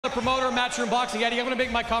promoter of Matchroom Boxing. Eddie, I'm going to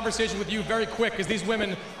make my conversation with you very quick because these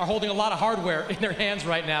women are holding a lot of hardware in their hands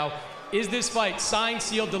right now. Is this fight signed,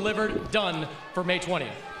 sealed, delivered, done for May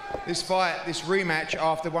 20th? This fight, this rematch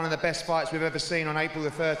after one of the best fights we've ever seen on April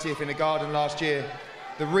the 30th in the Garden last year.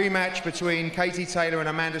 The rematch between Katie Taylor and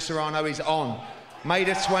Amanda Serrano is on. May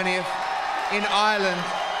the 20th in Ireland.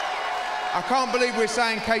 I can't believe we're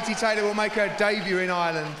saying Katie Taylor will make her debut in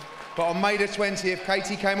Ireland, but on May the 20th,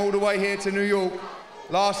 Katie came all the way here to New York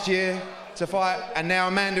last year to fight, and now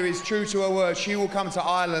Amanda is true to her word. She will come to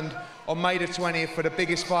Ireland on May the 20th for the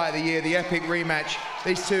biggest fight of the year, the epic rematch.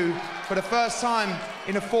 These two, for the first time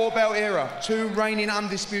in a four-belt era, two reigning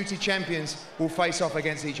undisputed champions will face off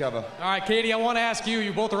against each other. All right, Katie, I want to ask you,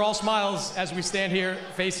 you both are all smiles as we stand here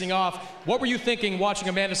facing off. What were you thinking watching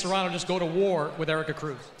Amanda Serrano just go to war with Erica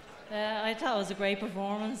Cruz? I thought it was a great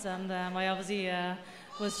performance, and I obviously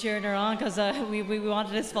was cheering her on because we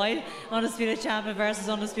wanted this fight, undisputed champion versus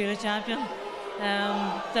undisputed champion.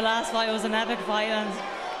 The last fight was an epic fight, and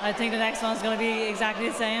I think the next one's going to be exactly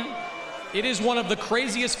the same. It is one of the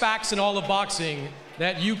craziest facts in all of boxing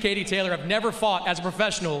that you, Katie Taylor, have never fought as a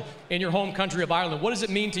professional in your home country of Ireland. What does it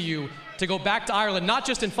mean to you to go back to Ireland, not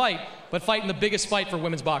just in fight, but fight in the biggest fight for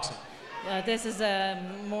women's boxing? This is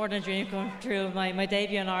more than a dream come true. My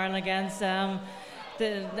debut in Ireland against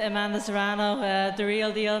Amanda Serrano, the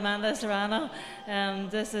real deal Amanda Serrano.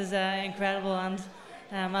 This is incredible, and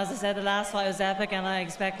as I said, the last fight was epic, and I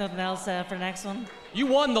expect nothing else for the next one. You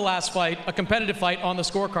won the last fight, a competitive fight on the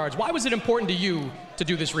scorecards. Why was it important to you to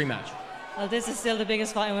do this rematch? Well, this is still the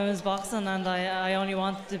biggest fight in women's boxing, and I only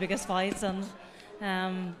want the biggest fights, and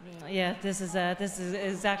yeah, this is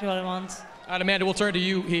exactly what I want. All right, Amanda, we'll turn to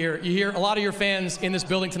you here. You hear a lot of your fans in this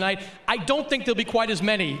building tonight. I don't think there'll be quite as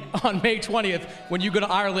many on May 20th when you go to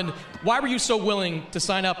Ireland. Why were you so willing to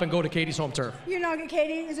sign up and go to Katie's home turf? You know,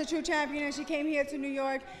 Katie is a true champion, and she came here to New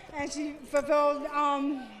York, and she fulfilled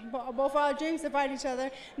both our dreams to fight each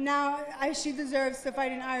other. Now she deserves to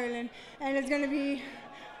fight in Ireland, and it's going to be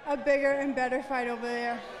a bigger and better fight over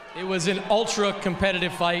there. It was an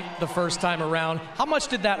ultra-competitive fight the first time around. How much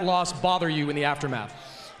did that loss bother you in the aftermath?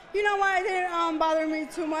 You know what? It didn't bother me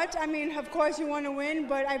too much. I mean, of course you want to win,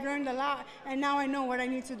 but I've learned a lot, and now I know what I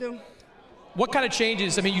need to do. What kind of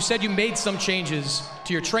changes? I mean, you said you made some changes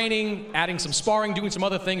to your training, adding some sparring, doing some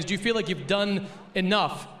other things. Do you feel like you've done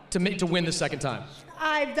enough to win the second time?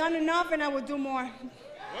 I've done enough, and I will do more.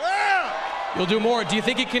 You'll do more. Do you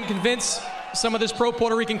think you can convince some of this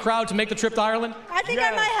pro-Puerto Rican crowd to make the trip to Ireland? I think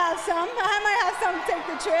I might have some. I might have some to take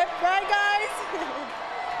the trip. Right, guys?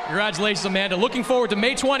 Congratulations, Amanda. Looking forward to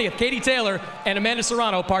May 20th, Katie Taylor and Amanda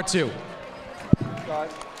Serrano, Part 2.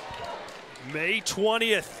 May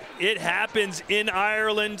 20th, it happens in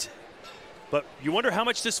Ireland. But you wonder how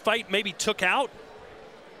much this fight maybe took out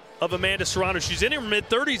of Amanda Serrano. She's in her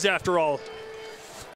mid-30s after all.